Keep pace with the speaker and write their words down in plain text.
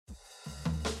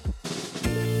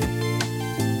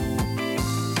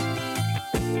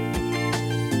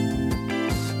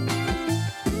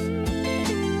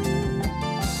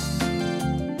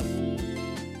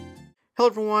Hello,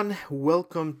 everyone.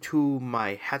 Welcome to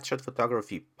my Headshot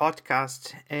Photography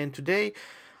podcast. And today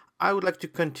I would like to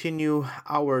continue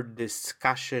our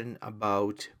discussion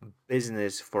about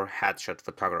business for headshot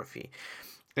photography.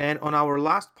 And on our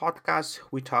last podcast,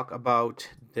 we talked about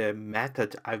the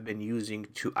method I've been using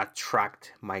to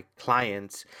attract my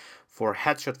clients for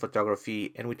headshot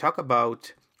photography. And we talk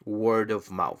about word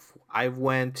of mouth. I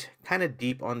went kind of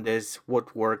deep on this,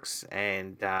 what works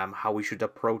and how we should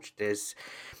approach this.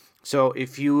 So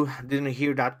if you didn't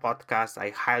hear that podcast, I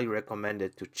highly recommend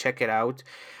it to check it out.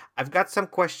 I've got some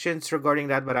questions regarding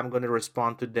that, but I'm going to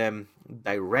respond to them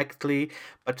directly.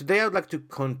 But today I'd like to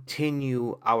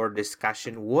continue our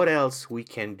discussion what else we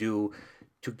can do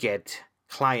to get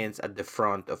clients at the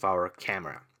front of our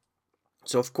camera.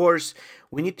 So of course,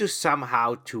 we need to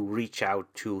somehow to reach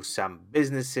out to some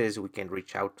businesses, we can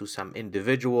reach out to some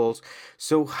individuals.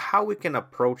 So how we can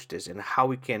approach this and how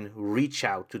we can reach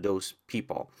out to those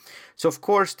people. So of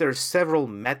course, there's several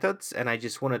methods and I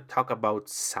just want to talk about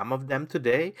some of them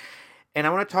today. And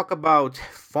I want to talk about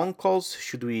phone calls.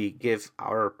 Should we give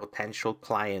our potential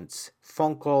clients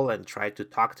phone call and try to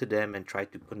talk to them and try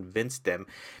to convince them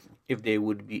if they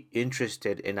would be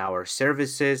interested in our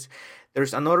services?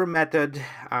 There's another method,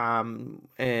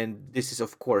 and this is,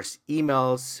 of course,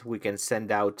 emails. We can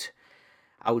send out,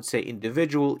 I would say,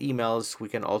 individual emails. We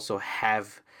can also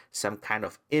have some kind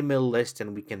of email list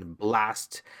and we can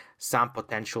blast some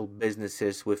potential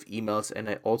businesses with emails. And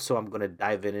I'm going to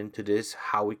dive into this,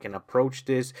 how we can approach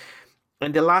this.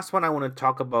 And the last one I want to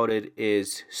talk about it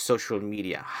is social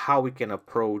media, how we can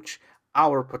approach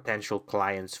our potential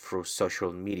clients through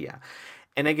social media.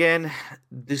 And again,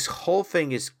 this whole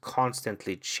thing is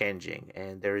constantly changing,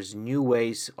 and there's new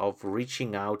ways of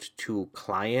reaching out to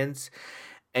clients.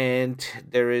 And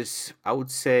there is, I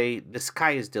would say, the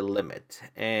sky is the limit.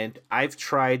 And I've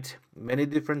tried many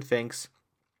different things.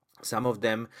 Some of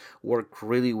them work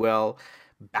really well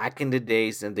back in the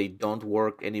days and they don't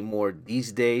work anymore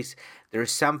these days. There are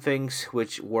some things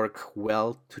which work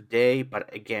well today,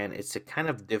 but again, it's a kind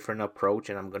of different approach,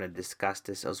 and I'm going to discuss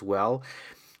this as well.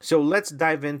 So let's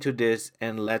dive into this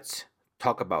and let's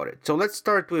talk about it. So let's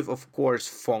start with, of course,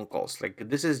 phone calls. Like,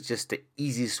 this is just the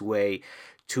easiest way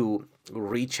to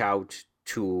reach out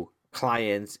to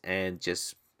clients, and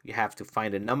just you have to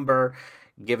find a number,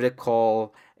 give it a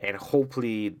call, and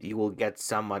hopefully you will get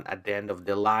someone at the end of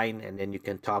the line, and then you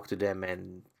can talk to them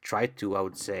and try to, I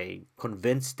would say,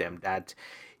 convince them that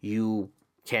you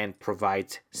can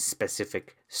provide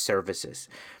specific services.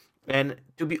 And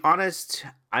to be honest,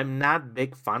 I'm not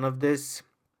big fan of this,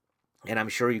 and I'm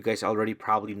sure you guys already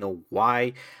probably know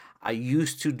why. I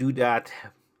used to do that,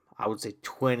 I would say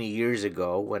 20 years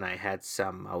ago, when I had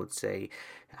some, I would say,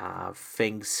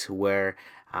 things where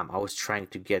I was trying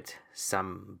to get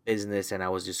some business and I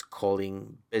was just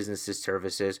calling businesses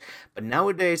services. But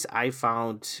nowadays, I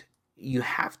found you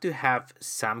have to have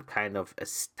some kind of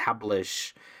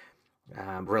established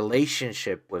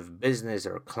relationship with business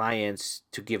or clients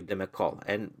to give them a call.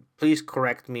 And please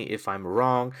correct me if I'm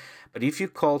wrong, but if you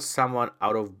call someone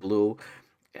out of blue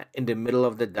in the middle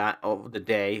of the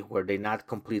day where they're not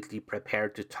completely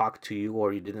prepared to talk to you,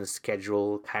 or you didn't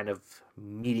schedule kind of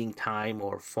meeting time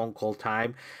or phone call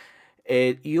time,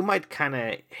 you might kind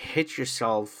of hit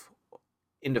yourself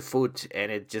in the foot,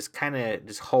 and it just kind of,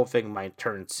 this whole thing might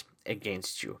turns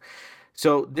against you.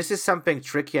 So this is something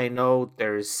tricky. I know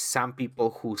there's some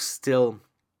people who still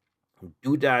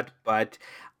do that, but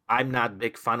I'm not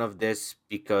big fan of this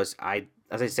because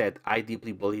as I said, I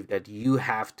deeply believe that you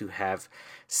have to have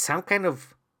some kind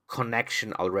of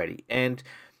connection already. And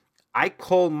I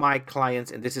call my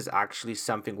clients, and this is actually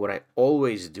something what I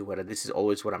always do, and this is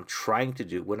always what I'm trying to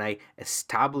do when I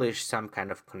establish some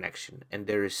kind of connection, and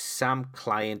there is some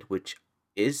client which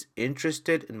is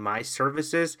interested in my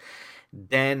services,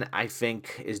 then I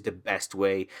think is the best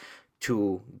way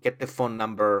to get the phone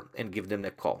number and give them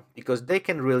a call, because they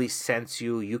can really sense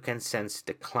you, you can sense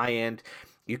the client,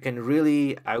 you can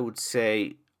really, I would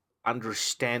say,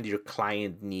 understand your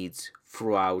client needs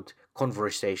throughout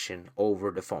conversation over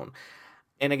the phone.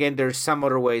 And again, there's some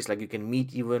other ways, like you can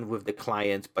meet even with the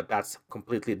clients, but that's a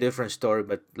completely different story.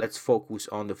 But let's focus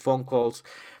on the phone calls.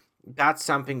 That's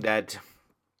something that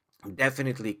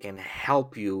definitely can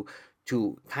help you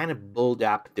to kind of build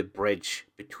up the bridge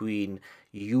between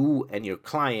you and your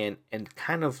client, and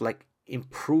kind of like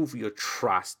improve your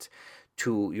trust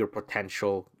to your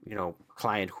potential,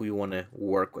 client who you want to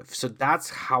work with. So that's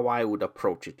how I would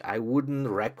approach it. I wouldn't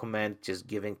recommend just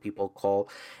giving people a call.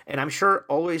 And I'm sure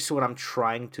always what I'm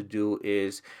trying to do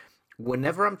is,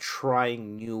 whenever I'm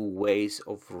trying new ways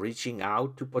of reaching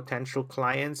out to potential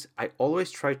clients, I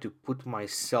always try to put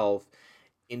myself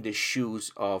in the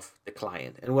shoes of the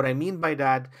client. And what I mean by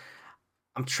that,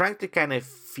 I'm trying to kind of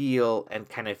feel and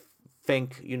kind of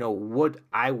think, what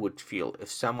I would feel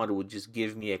if someone would just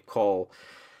give me a call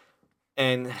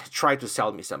and try to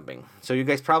sell me something. So you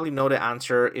guys probably know the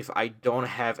answer. If I don't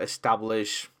have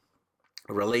established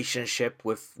relationship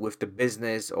with the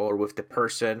business or with the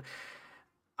person,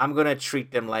 I'm gonna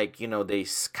treat them like, they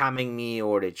scamming me,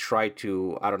 or they try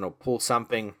to, I don't know, pull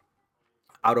something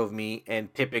out of me.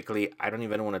 And typically I don't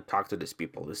even want to talk to these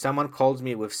people. If someone calls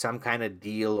me with some kind of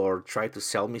deal or try to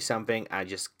sell me something, I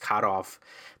just cut off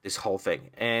this whole thing.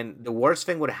 And the worst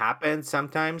thing would happen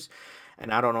sometimes,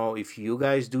 and I don't know if you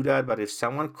guys do that, but if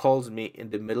someone calls me in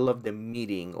the middle of the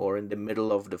meeting or in the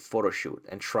middle of the photo shoot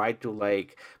and try to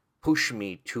like push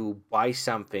me to buy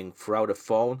something throughout the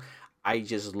phone, I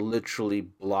just literally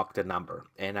block the number.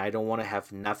 And I don't want to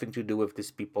have nothing to do with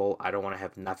these people. I don't want to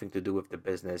have nothing to do with the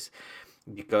business,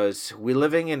 because we're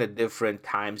living in a different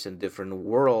times and different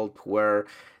world where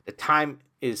the time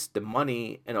is the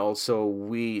money, and also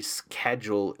we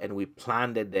schedule and we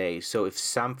plan the day. So if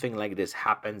something like this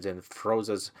happens and throws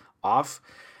us off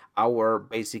our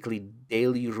basically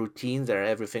daily routines and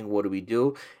everything what we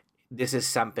do, this is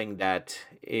something that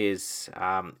is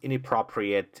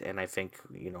inappropriate. And I think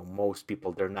most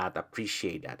people, they're not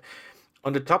appreciate that.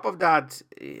 On the top of that,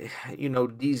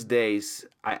 these days,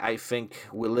 I think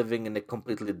we're living in a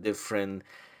completely different,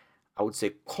 I would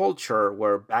say, culture,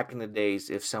 where back in the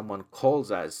days, if someone calls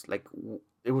us, like,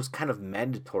 it was kind of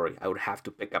mandatory. I would have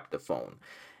to pick up the phone.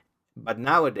 But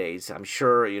nowadays, I'm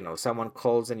sure, someone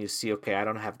calls and you see, okay, I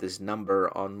don't have this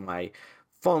number on my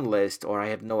phone list, or I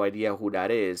have no idea who that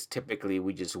is. Typically,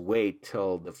 we just wait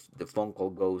till the phone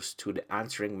call goes to the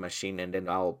answering machine, and then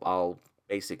I'll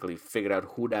basically figure out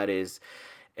who that is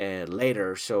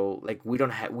later. So like, we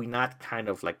not kind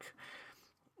of like,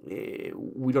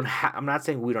 we don't have, I'm not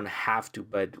saying we don't have to,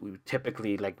 but we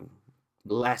typically, like,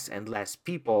 less and less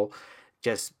people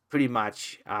just pretty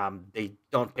much, they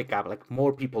don't pick up, like,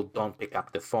 more people don't pick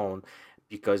up the phone,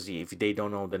 because if they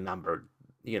don't know the number,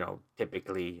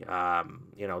 typically,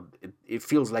 it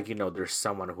feels like, there's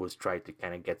someone who's trying to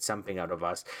kind of get something out of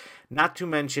us. Not to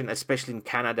mention, especially in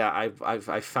Canada,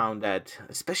 I've found that,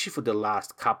 especially for the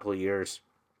last couple of years,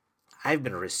 I've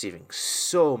been receiving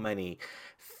so many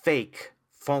fake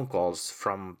phone calls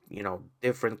from,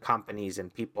 different companies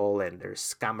and people, and there's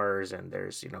scammers, and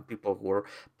there's, people who are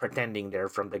pretending they're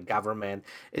from the government.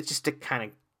 It's just a kind of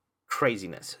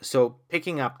craziness. So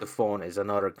picking up the phone is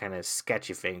another kind of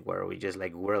sketchy thing where we just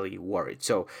like really worried.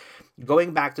 So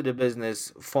going back to the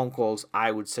business phone calls,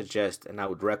 I would suggest and I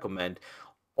would recommend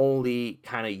only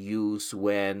kind of use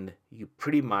when you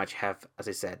pretty much have, as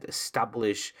I said,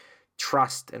 established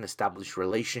trust and establish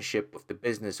relationship with the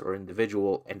business or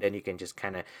individual, and then you can just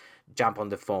kind of jump on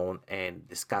the phone and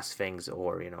discuss things,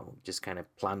 or just kind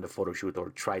of plan the photo shoot, or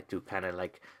try to kind of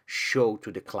like show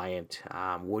to the client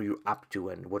what you're up to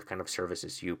and what kind of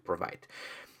services you provide.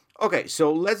 Okay,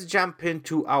 so let's jump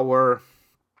into our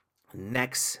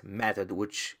next method,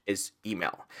 which is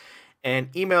email.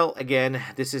 And email, again,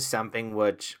 this is something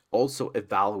which also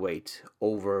evaluate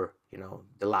over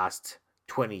the last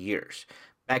 20 years.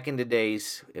 Back in the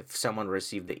days, if someone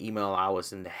received the email, I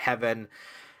was in the heaven,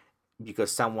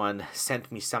 because someone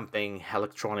sent me something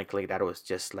electronically that was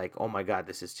just like, oh my God,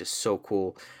 this is just so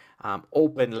cool.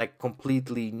 Open, like,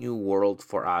 completely new world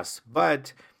for us.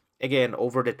 But again,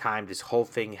 over the time, this whole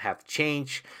thing have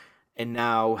changed, and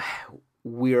now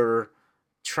we're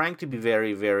trying to be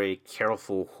very, very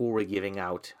careful who we're giving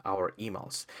out our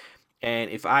emails.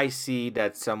 And if I see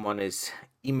that someone is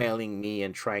emailing me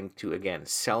and trying to, again,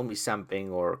 sell me something,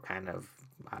 or kind of,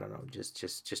 I don't know,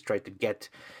 just try to get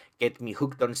me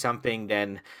hooked on something,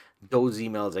 then those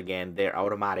emails, again, they're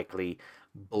automatically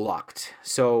blocked.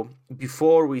 So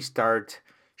before we start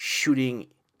shooting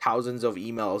thousands of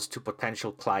emails to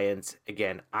potential clients,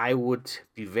 again, I would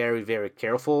be very, very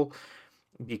careful,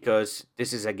 because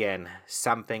this is, again,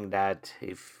 something that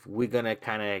if we're gonna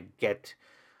kind of get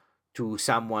to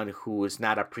someone who is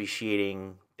not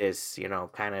appreciating this,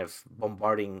 kind of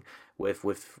bombarding with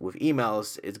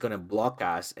emails, it's gonna block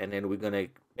us, and then we're gonna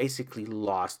basically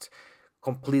lost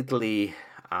completely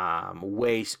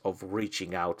ways of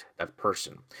reaching out that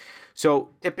person. So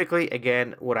typically,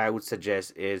 again, what I would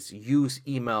suggest is use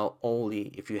email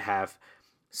only if you have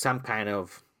some kind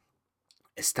of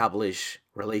establish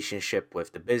relationship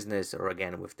with the business, or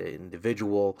again with the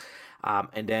individual,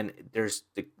 and then there's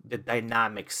the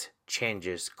dynamics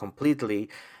changes completely,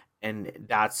 and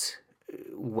that's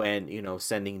when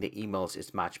sending the emails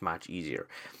is much easier.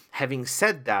 Having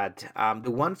said that,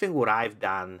 the one thing what I've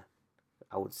done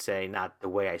I would say, not the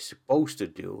way I supposed to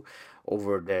do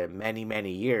over the many,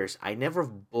 many years, I never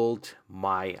built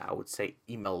my, I would say,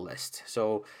 email list.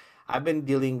 So I've been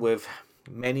dealing with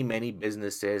many, many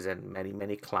businesses and many,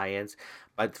 many clients,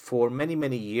 but for many,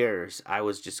 many years, I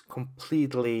was just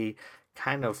completely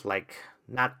kind of like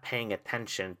not paying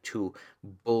attention to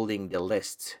building the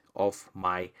list of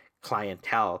my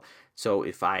clientele. So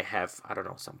if I have, I don't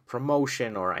know, some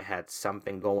promotion or I had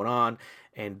something going on,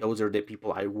 and those are the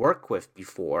people I work with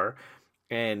before,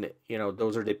 and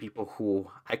those are the people who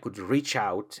I could reach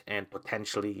out and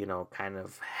potentially kind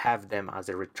of have them as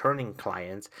a returning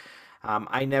clients.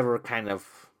 I never kind of,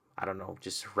 I don't know,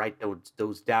 just write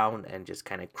those down and just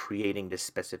kind of creating this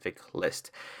specific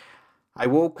list. I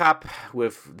woke up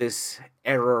with this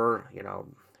error,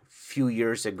 few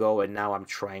years ago, and now I'm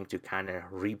trying to kind of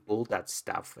rebuild that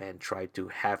stuff and try to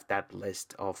have that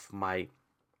list of my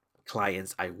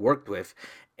clients I worked with.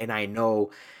 And I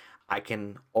know I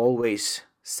can always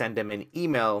send them an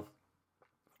email,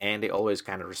 and they always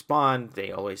kind of respond.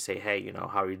 They always say, hey,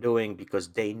 how are you doing? Because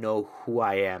they know who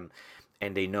I am,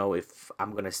 and they know if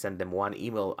I'm going to send them one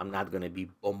email, I'm not going to be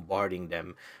bombarding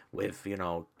them with,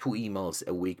 two emails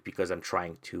a week because I'm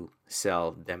trying to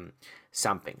sell them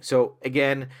something. So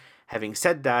again, having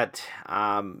said that,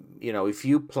 if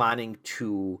you're planning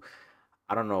to,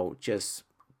 I don't know, just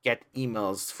get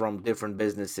emails from different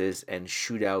businesses and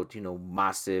shoot out,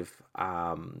 massive,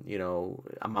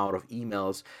 amount of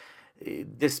emails,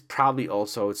 this probably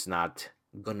also it's not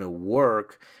gonna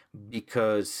work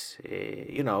because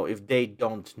if they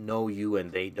don't know you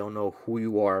and they don't know who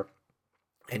you are,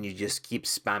 and you just keep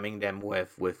spamming them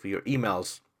with your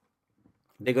emails,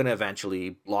 they're gonna eventually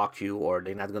block you, or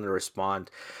they're not gonna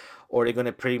respond, or they're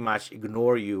gonna pretty much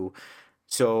ignore you.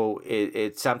 So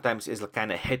it sometimes is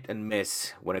kind of hit and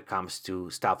miss when it comes to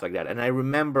stuff like that. And I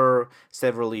remember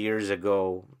several years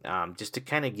ago, just to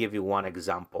kind of give you one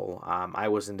example, I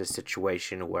was in this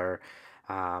situation where,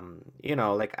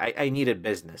 like I need a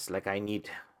business, like I need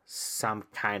some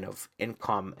kind of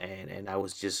income, and I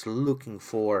was just looking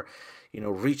for,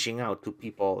 reaching out to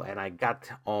people, and I got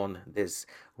on this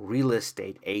real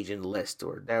estate agent list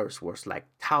where there was like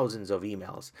thousands of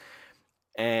emails,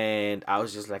 and I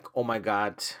was just like, oh my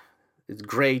god, it's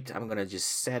great. I'm gonna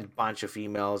just send a bunch of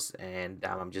emails, and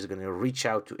I'm just gonna reach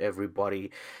out to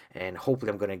everybody, and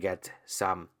hopefully I'm gonna get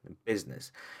some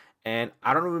business. And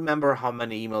I don't remember how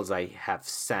many emails I have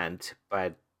sent,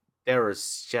 but there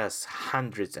was just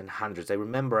hundreds and hundreds. I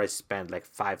remember I spent like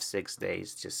 5 6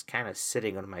 days just kind of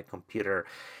sitting on my computer,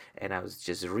 and I was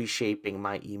just reshaping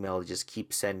my email, just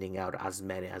keep sending out as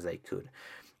many as I could.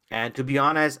 And to be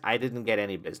honest, I didn't get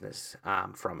any business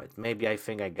from it. Maybe I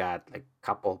think I got like a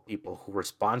couple people who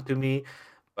respond to me,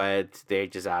 but they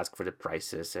just ask for the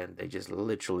prices, and they just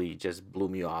literally just blew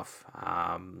me off.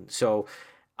 So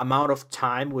amount of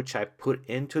time which I put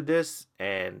into this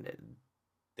and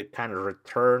the kind of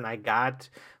return I got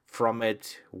from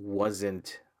it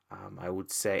wasn't, I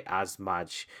would say, as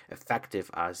much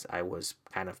effective as I was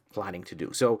kind of planning to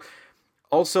do. So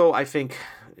also I think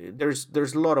there's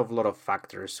a lot of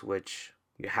factors which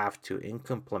you have to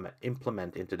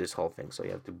implement into this whole thing. So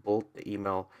you have to build the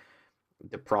email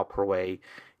the proper way.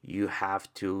 You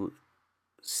have to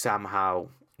somehow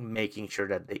making sure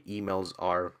that the emails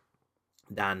are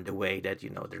done the way that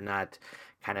they're not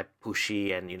kind of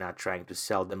pushy, and you're not trying to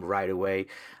sell them right away.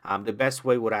 The best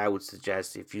way, what I would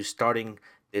suggest, if you're starting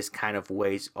this kind of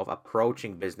ways of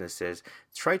approaching businesses,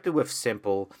 try to with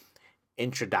simple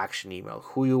introduction email,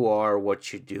 who you are,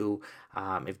 what you do.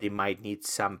 If they might need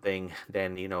something,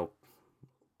 then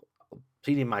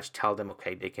pretty much tell them,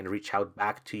 okay, they can reach out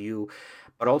back to you.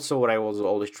 But also what I was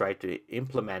always try to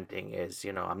implementing is,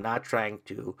 I'm not trying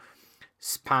to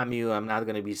spam you. I'm not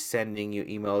going to be sending you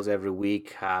emails every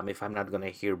week. If I'm not going to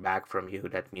hear back from you,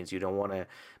 that means you don't want to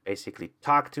basically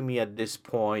talk to me at this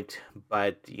point.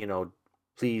 But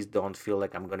please don't feel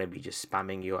like I'm going to be just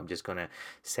spamming you. I'm just going to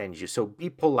send you. So be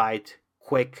polite,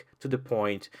 quick, to the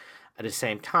point. At the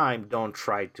same time, don't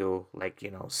try to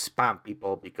spam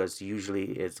people, because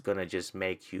usually it's going to just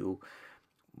make you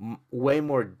way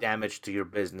more damage to your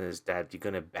business that you're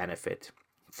going to benefit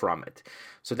from it.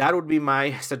 So that would be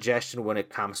my suggestion when it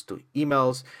comes to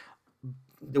emails.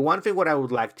 The one thing what I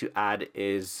would like to add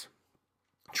is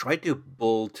try to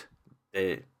build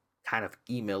the kind of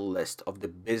email list of the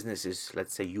businesses,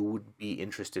 let's say, you would be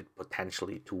interested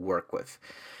potentially to work with,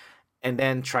 and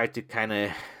then try to kind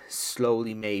of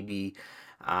slowly maybe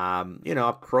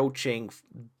approaching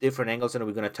different angles. And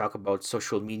we're going to talk about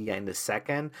social media in a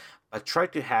second, but try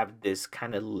to have this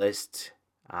kind of list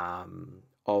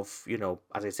of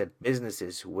as I said,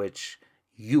 businesses which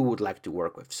you would like to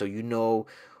work with, so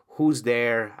who's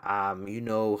there. You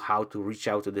know how to reach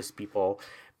out to these people,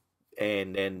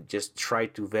 and then just try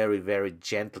to very, very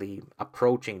gently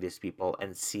approaching these people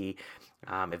and see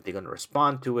if they're going to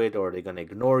respond to it, or they're going to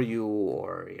ignore you,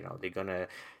 or they're gonna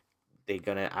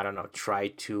I don't know, try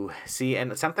to see.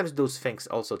 And sometimes those things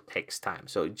also takes time.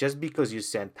 So just because you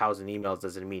send 1,000 emails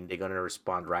doesn't mean they're gonna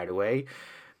respond right away.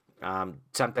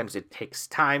 Sometimes it takes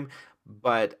time,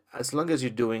 but as long as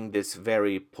you're doing this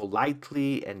very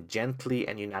politely and gently,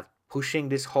 and you're not pushing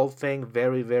this whole thing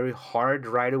very, very hard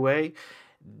right away,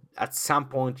 at some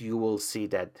point you will see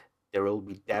that there will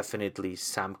be definitely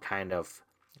some kind of,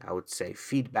 I would say,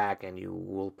 feedback, and you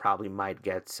will probably might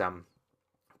get some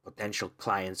potential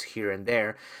clients here and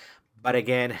there. But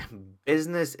again,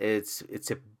 business, it's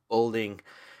a building.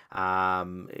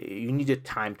 You need a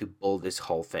time to build this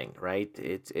whole thing, right?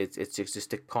 It's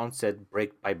just a concept,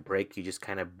 brick by brick. You just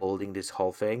kind of building this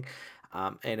whole thing.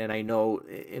 And then I know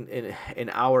in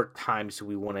our times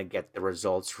we want to get the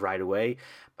results right away,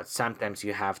 but sometimes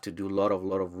you have to do a lot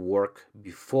of work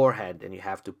beforehand, and you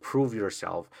have to prove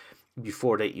yourself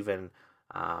before they even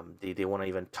they want to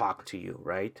even talk to you,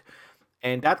 right?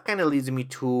 And that kind of leads me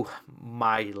to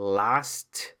my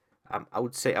last, I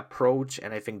would say, approach,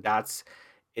 and I think that's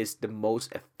is the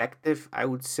most effective, I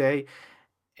would say.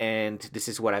 And this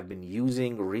is what I've been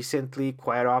using recently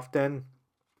quite often.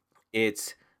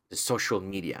 It's the social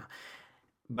media.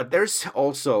 But there's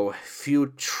also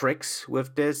few tricks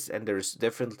with this, and there's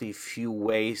definitely few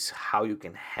ways how you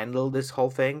can handle this whole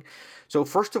thing. So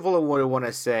first of all, what I want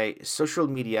to say, social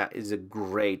media is a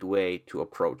great way to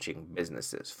approaching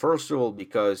businesses. First of all,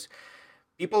 because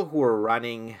people who are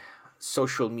running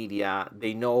social media,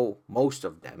 they know, most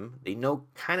of them, they know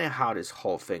kind of how this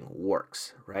whole thing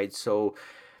works, right? So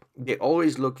they're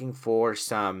always looking for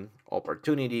some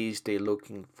opportunities, they're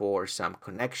looking for some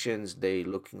connections, they're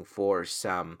looking for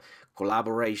some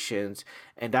collaborations.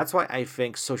 And that's why I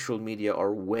think social media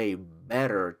are way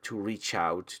better to reach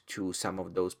out to some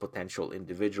of those potential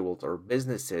individuals or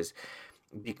businesses,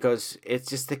 because it's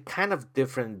just a kind of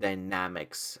different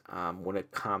dynamics when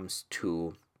it comes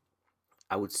to,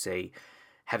 I would say,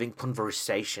 having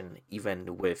conversation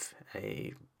even with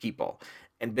people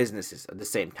and businesses at the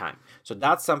same time. So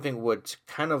that's something which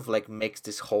kind of like makes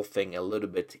this whole thing a little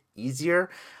bit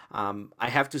easier. I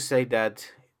have to say that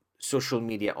social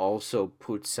media also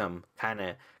puts some kind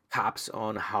of caps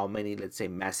on how many, let's say,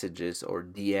 messages or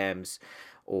DMs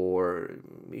or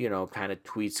kind of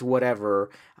tweets,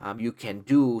 whatever you can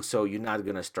do. So you're not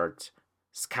gonna start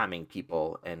scamming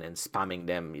people and spamming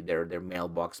them their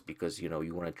mailbox because you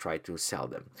want to try to sell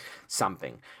them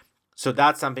something. So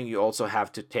that's something you also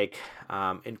have to take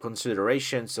in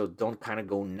consideration. So don't kind of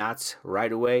go nuts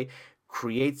right away.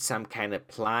 Create some kind of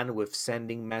plan with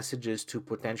sending messages to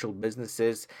potential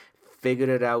businesses. Figure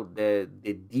it out, the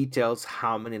details,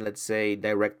 how many, let's say,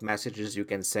 direct messages you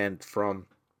can send from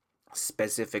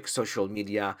specific social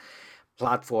media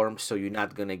platforms, so you're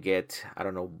not gonna get, I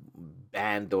don't know,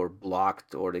 banned or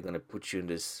blocked, or they're gonna put you in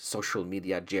this social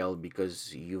media jail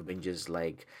because you've been just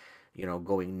like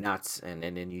going nuts, and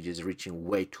then you're just reaching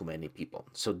way too many people.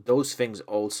 So those things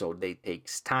also, they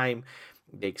takes time,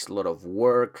 takes a lot of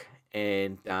work.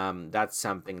 And that's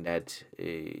something that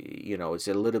it's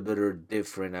a little bit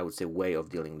different, I would say, way of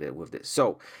dealing with this.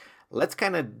 So let's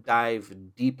kind of dive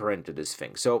deeper into this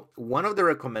thing. So one of the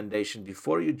recommendations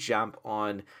before you jump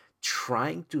on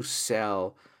trying to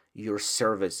sell your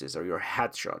services or your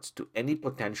headshots to any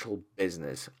potential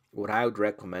business, what I would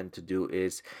recommend to do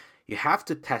is you have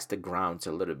to test the grounds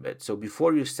a little bit. So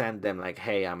before you send them like,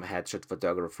 hey, I'm a headshot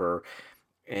photographer,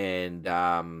 and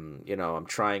I'm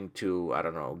trying to, I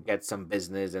don't know, get some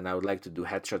business, and I would like to do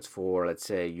headshots for, let's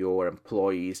say, your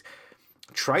employees.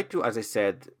 Try to, as I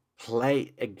said,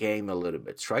 play a game a little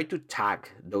bit. Try to tag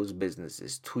those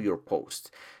businesses to your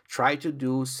post. Try to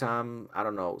do some, I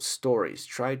don't know, stories.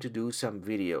 Try to do some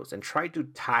videos and try to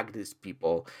tag these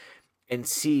people and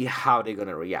see how they're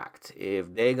gonna react.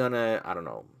 If they're gonna, I don't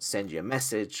know, send you a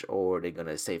message, or they're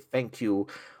gonna say thank you,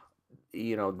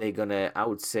 they're gonna, I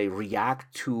would say,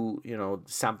 react to,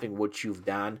 something what you've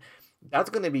done. That's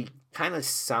gonna be kind of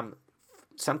some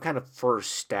kind of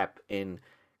first step in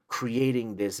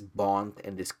creating this bond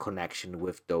and this connection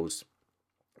with those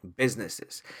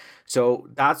businesses. So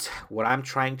that's what I'm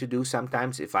trying to do.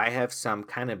 Sometimes if I have some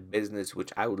kind of business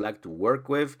which I would like to work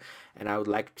with, and I would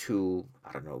like to,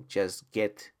 I don't know, just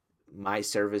get my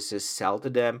services sell to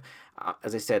them,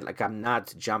 as I said, like, I'm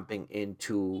not jumping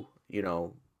into,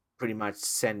 pretty much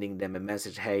sending them a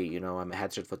message, hey, I'm a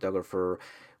headshot photographer,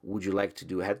 would you like to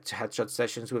do headshot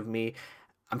sessions with me?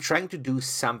 I'm trying to do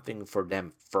something for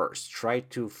them first. Try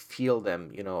to feel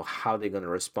them, how they're going to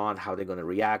respond, how they're going to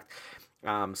react.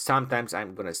 Sometimes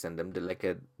I'm going to send them like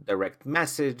a direct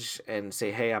message and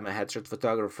say, hey, I'm a headshot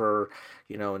photographer,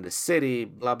 in the city,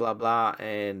 blah, blah, blah.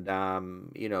 And,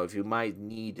 if you might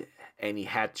need any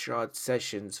headshot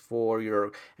sessions for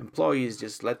your employees,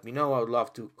 just let me know. I would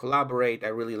love to collaborate. I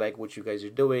really like what you guys are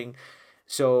doing.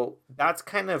 So that's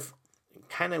kind of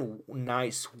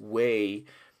nice way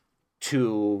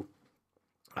to,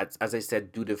 as I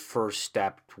said, do the first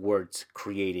step towards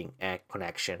creating a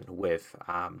connection with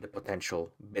the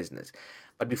potential business.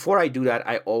 But before I do that,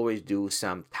 I always do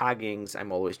some taggings.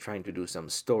 I'm always trying to do some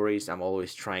stories. I'm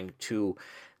always trying to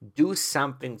do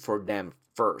something for them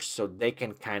first so they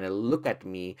can kind of look at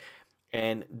me.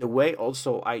 And the way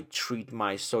also I treat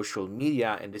my social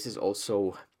media, and this is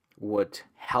also what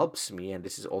helps me, and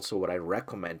this is also what I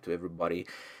recommend to everybody,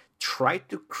 try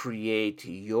to create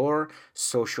your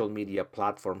social media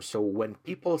platform so when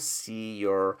people see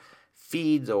your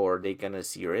feeds, or they're gonna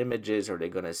see your images, or they're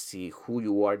gonna see who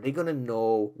you are, they're gonna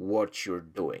know what you're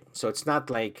doing. So it's not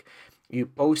like you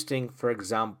posting, for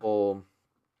example,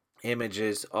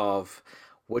 images of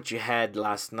what you had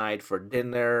last night for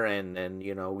dinner, and then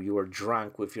you were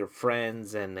drunk with your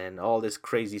friends, and all this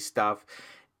crazy stuff,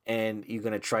 and you're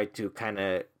gonna try to kind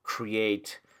of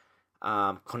create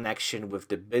connection with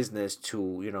the business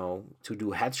to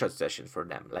do headshot session for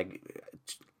them. Like,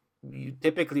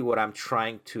 typically what I'm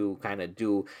trying to kind of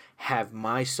do, have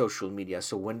my social media,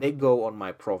 so when they go on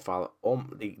my profile,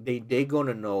 they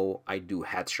gonna know I do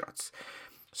headshots.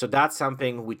 So that's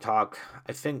something we talk,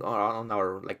 I think, on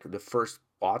our, like, the first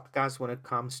podcast when it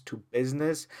comes to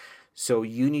business. So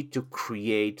you need to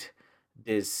create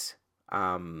this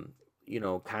kind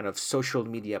of social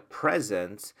media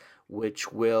presence,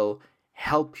 which will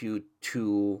help you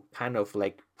to kind of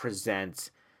like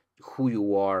present who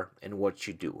you are and what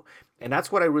you do. And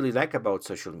that's what I really like about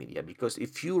social media, because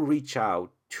if you reach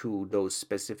out to those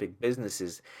specific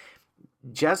businesses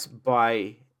just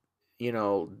by you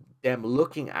know them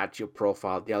looking at your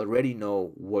profile, they already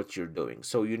know what you're doing.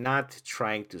 So you're not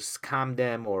trying to scam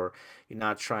them, or you're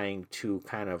not trying to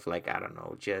kind of, like, I don't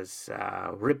know, just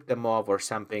rip them off or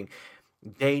something.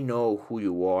 They know who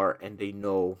you are, and they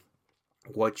know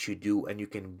what you do, and they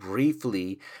can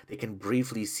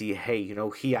briefly see, hey,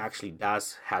 he actually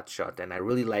does headshot, and I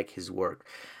really like his work.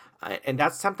 And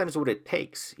that's sometimes what it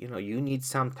takes. You need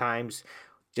sometimes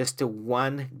just a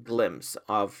one glimpse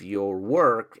of your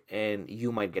work, and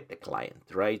you might get the client,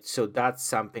 right? So that's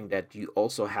something that you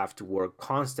also have to work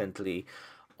constantly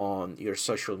on your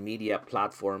social media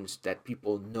platforms, that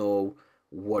people know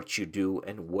what you do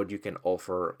and what you can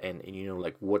offer, and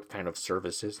like what kind of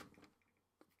services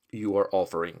you are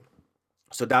offering.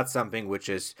 So that's something which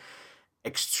is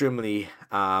extremely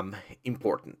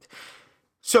important.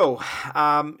 So,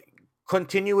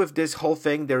 continue with this whole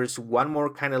thing. There is one more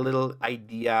kind of little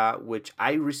idea which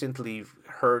I recently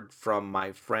heard from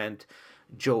my friend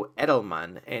Joe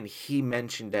Edelman, and he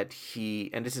mentioned that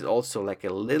and this is also like a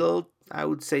little, I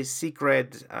would say,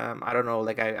 secret. I don't know,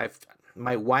 like I've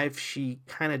my wife, she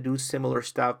kind of do similar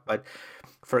stuff, but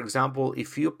for example,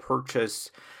 if you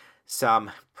purchase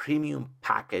some premium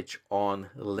package on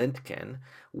LinkedIn,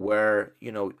 where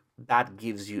that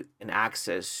gives you an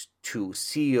access to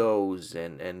CEOs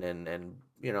and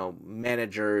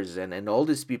managers and all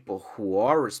these people who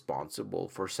are responsible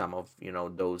for some of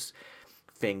those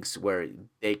things, where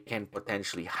they can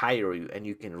potentially hire you and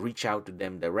you can reach out to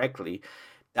them directly.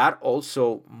 That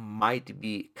also might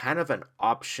be kind of an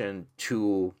option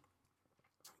to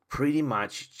pretty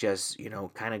much just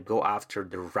kind of go after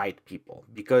the right people.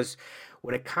 Because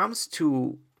when it comes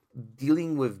to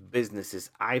dealing with businesses,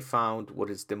 I found what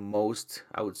is the most,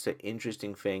 I would say,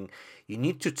 interesting thing: you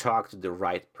need to talk to the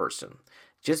right person.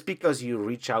 Just because you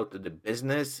reach out to the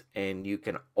business and you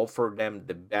can offer them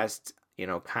the best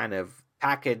kind of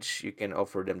package, you can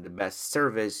offer them the best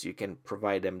service, you can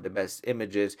provide them the best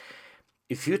images,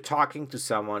 if you're talking to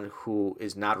someone who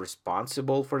is not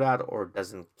responsible for that, or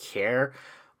doesn't care,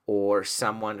 or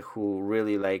someone who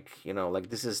really, like, like,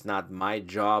 this is not my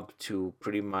job to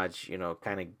pretty much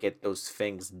kind of get those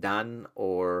things done,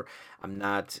 or I'm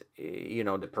not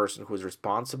the person who's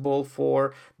responsible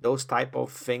for those type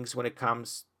of things when it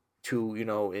comes to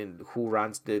in who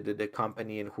runs the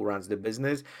company and who runs the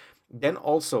business, then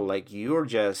also, like, you're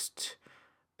just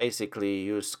basically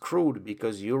you're screwed,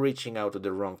 because you're reaching out to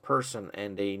the wrong person,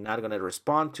 and they're not going to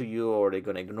respond to you, or they're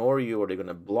going to ignore you, or they're going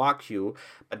to block you.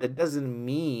 But that doesn't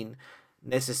mean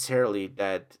necessarily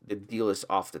that the deal is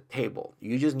off the table.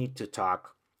 You just need to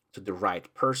talk to the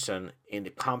right person in the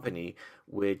company,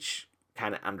 which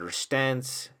kind of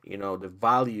understands, the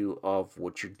value of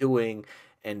what you're doing.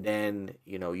 And then,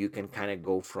 you can kind of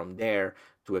go from there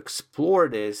to explore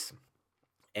this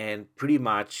and pretty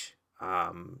much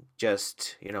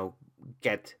just,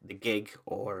 get the gig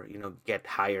or, get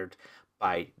hired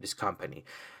by this company.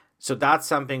 So that's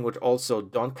something which also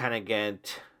don't kind of get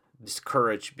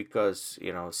discouraged because,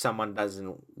 someone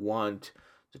doesn't want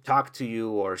to talk to you,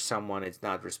 or someone is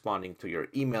not responding to your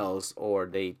emails, or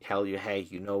they tell you, hey,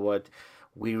 you know what,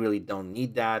 we really don't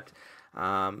need that.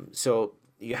 So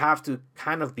you have to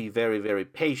kind of be very, very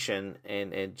patient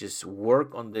and just work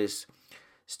on this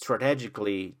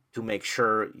strategically to make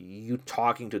sure you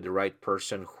talking to the right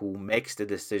person who makes the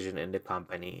decision in the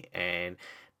company, and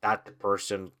that the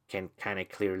person can kind of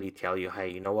clearly tell you, hey,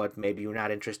 you know what, maybe you're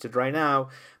not interested right now,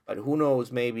 but who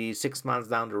knows, maybe 6 months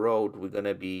down the road we're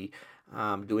going to be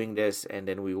doing this, and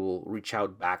then we will reach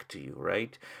out back to you,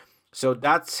 right? So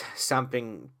that's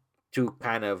something to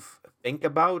kind of think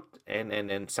about,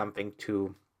 and something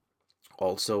to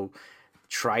also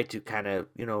try to kind of,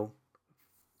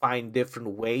 find different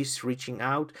ways reaching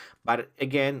out. But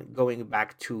again, going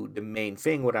back to the main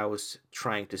thing, what I was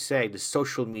trying to say, the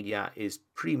social media is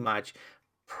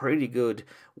pretty good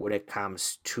when it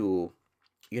comes to,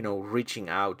 reaching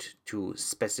out to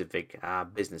specific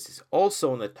businesses.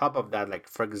 Also, on the top of that, like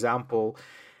for example,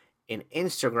 in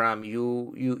Instagram,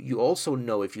 you also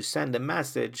know, if you send a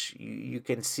message, you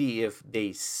can see if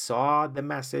they saw the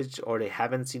message or they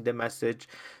haven't seen the message.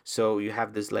 So you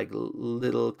have this like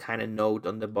little kind of note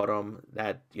on the bottom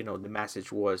that, the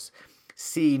message was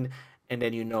seen. And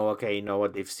then, okay, you know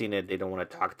what, they've seen it, they don't want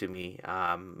to talk to me,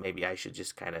 maybe I should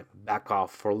just kind of back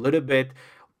off for a little bit.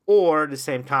 Or at the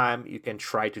same time, you can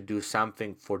try to do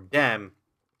something for them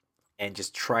and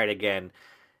just try it again,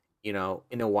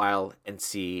 in a while, and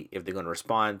see if they're going to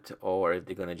respond, or if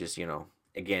they're going to just,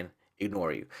 again,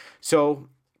 ignore you. So,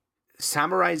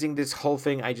 summarizing this whole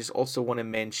thing, I just also want to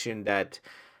mention that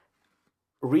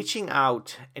reaching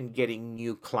out and getting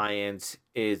new clients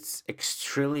is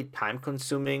extremely time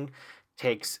consuming,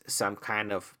 takes some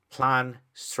kind of plan,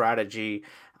 strategy,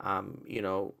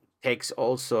 takes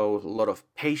also a lot of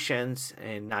patience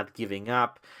and not giving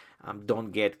up. Don't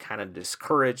get kind of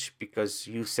discouraged because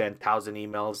you send 1,000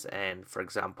 emails and, for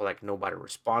example, like nobody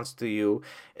responds to you.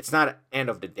 It's not end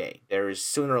of the day. There is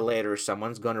sooner or later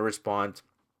someone's gonna respond.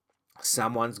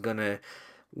 Someone's gonna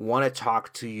want to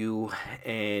talk to you,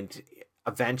 and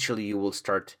eventually you will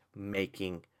start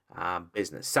making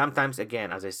business. Sometimes,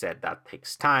 again, as I said, that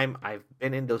takes time. I've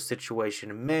been in those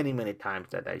situations many, many times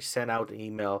that I sent out an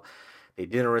email, they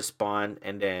didn't respond,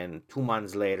 and then 2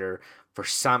 months later, for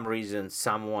some reason,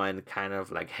 someone kind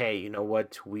of like, hey, you know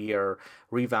what, we are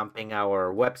revamping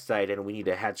our website and we need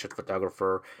a headshot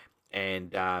photographer.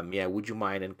 And yeah, would you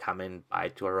mind and coming by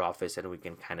to our office and we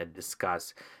can kind of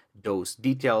discuss those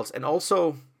details. And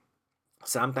also,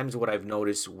 sometimes what I've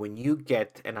noticed, when you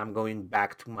get, and I'm going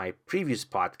back to my previous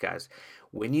podcast,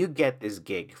 when you get this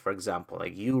gig, for example,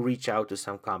 like you reach out to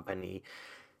some company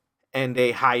and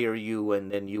they hire you,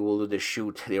 and then you will do the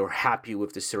shoot, they were happy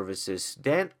with the services,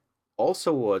 then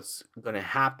also what's going to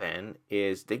happen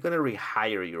is they're going to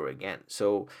rehire you again.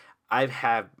 So I've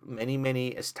had many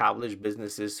established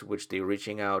businesses which they're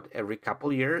reaching out every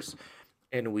couple years,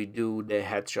 and we do the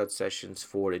headshot sessions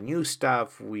for the new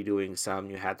stuff. We're doing some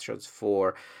new headshots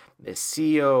for the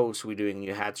CEOs. We're doing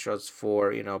new headshots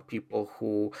for, people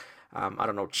who, I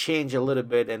don't know, change a little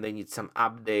bit and they need some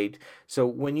update. So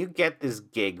when you get this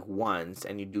gig once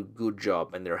and you do good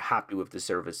job and they're happy with the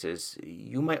services,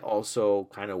 you might also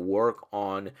kind of work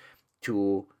on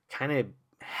to kind of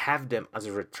have them as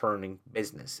a returning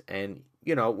business. And,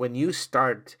 when you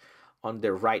start on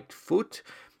the right foot,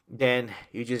 then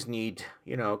you just need,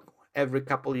 every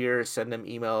couple years send them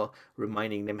email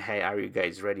reminding them, hey, are you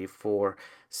guys ready for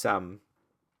some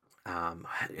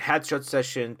headshot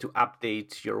session to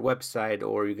update your website,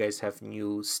 or you guys have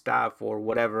new stuff or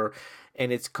whatever.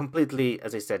 And it's completely,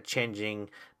 as I said, changing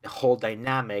the whole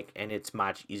dynamic, and it's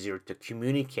much easier to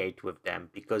communicate with them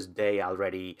because they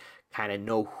already kind of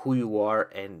know who you are,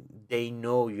 and they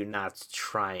know you're not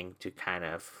trying to kind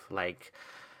of like,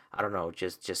 I don't know,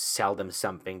 just sell them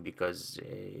something, because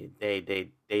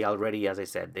they already, as I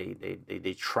said,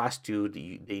 they trust you.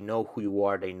 They know who you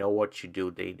are. They know what you do.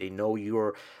 They know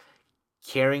you're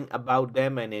caring about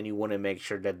them, and then you want to make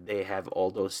sure that they have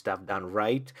all those stuff done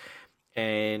right.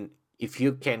 And if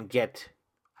you can get,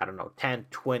 I don't know, 10,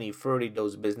 20, 30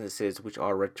 those businesses which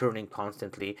are returning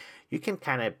constantly, you can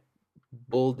kind of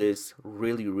build this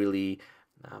really,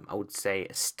 I would say,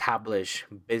 established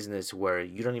business where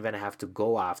you don't even have to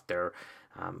go after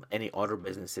any other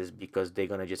businesses, because they're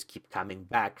going to just keep coming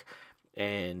back.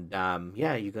 And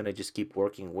yeah, you're gonna just keep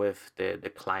working with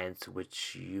the clients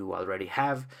which you already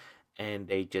have, and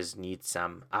they just need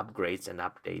some upgrades and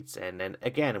updates. And then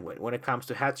again, when it comes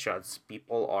to headshots,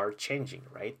 people are changing,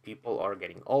 right? People are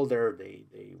getting older, they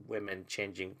women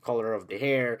changing color of the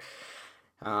hair,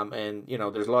 and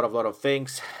there's a lot of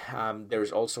things.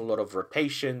 There's also a lot of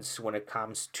rotations when it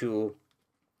comes to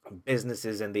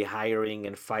businesses, and they hiring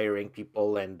and firing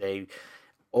people, and they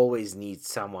always need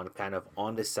someone kind of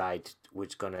on the side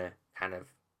which gonna kind of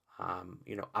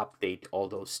update all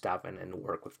those stuff and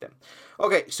work with them.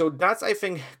 Okay, so that's, I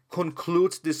think,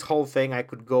 concludes this whole thing. I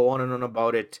could go on and on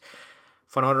about it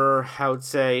for another, I would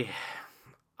say,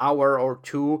 hour or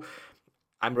two.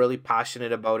 I'm really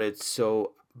passionate about it.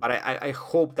 So, but I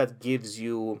hope that gives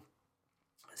you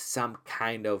some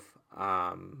kind of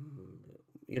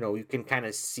you can kind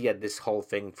of see at this whole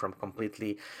thing from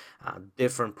completely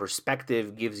different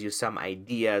perspective, gives you some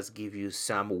ideas, give you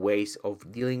some ways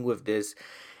of dealing with this.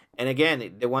 And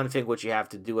again, the one thing what you have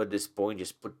to do at this point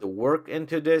is put the work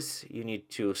into this. You need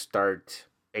to start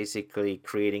basically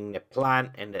creating a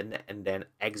plan, and then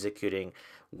executing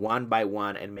one by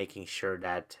one, and making sure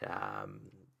that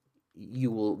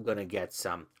you will gonna get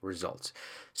some results.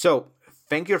 So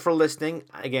thank you for listening.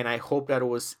 Again, I hope that it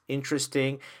was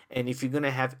interesting. And if you're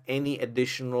gonna have any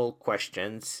additional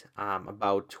questions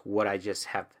about what I just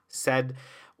have said,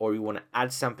 or you want to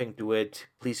add something to it,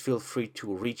 please feel free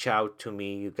to reach out to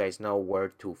me. You guys know where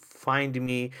to find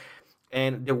me.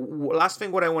 And the last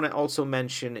thing what I want to also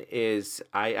mention is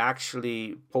I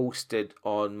actually posted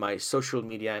on my social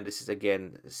media, and this is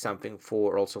again something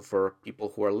for also for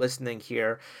people who are listening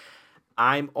here.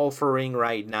 I'm offering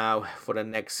right now for the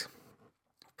next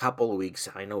couple of weeks.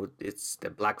 I know it's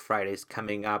the Black Friday is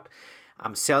coming up.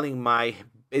 I'm selling my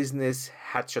business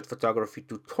headshot photography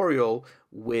tutorial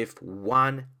with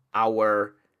 1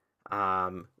 hour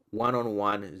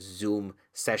one-on-one Zoom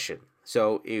session.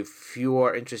 So if you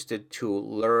are interested to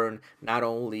learn not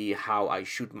only how I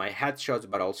shoot my headshots,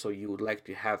 but also you would like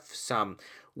to have some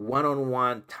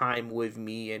one-on-one time with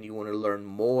me, and you want to learn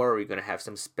more, or you're going to have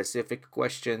some specific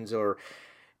questions or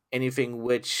anything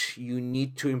which you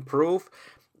need to improve,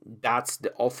 that's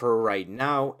the offer right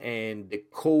now. And the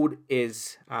code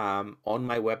is on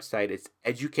my website. It's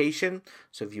education.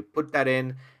 So if you put that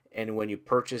in, and when you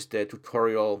purchase the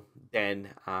tutorial, then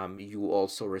you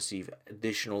also receive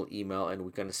additional email, and we're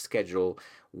going to schedule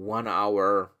 1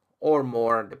 hour or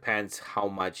more, depends how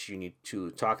much you need to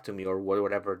talk to me, or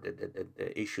whatever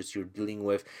the issues you're dealing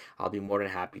with. I'll be more than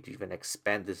happy to even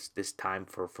expand this time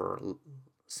for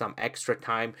some extra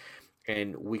time,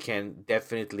 and we can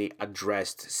definitely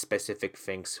address specific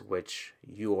things which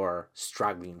you are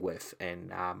struggling with.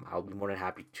 And I'll be more than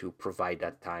happy to provide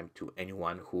that time to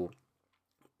anyone who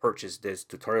purchased this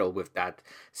tutorial with that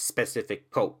specific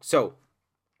code. So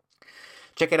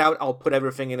check it out. I'll put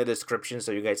everything in the description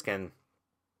so you guys can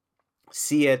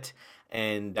see it.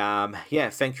 And yeah,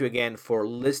 thank you again for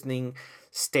listening.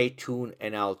 Stay tuned,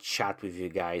 and I'll chat with you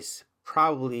guys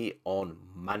probably on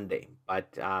Monday.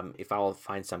 But if I'll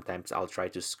find, sometimes I'll try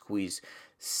to squeeze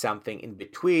something in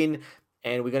between,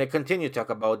 and we're going to continue to talk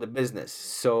about the business.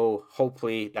 So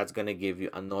hopefully that's going to give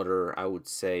you another, I would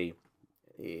say,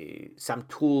 some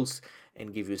tools,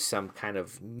 and give you some kind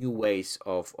of new ways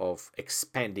of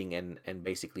expanding and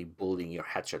basically building your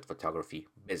headshot photography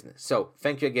business. So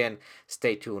thank you again.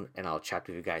 Stay tuned, and I'll chat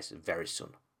with you guys very soon.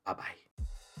 Bye bye.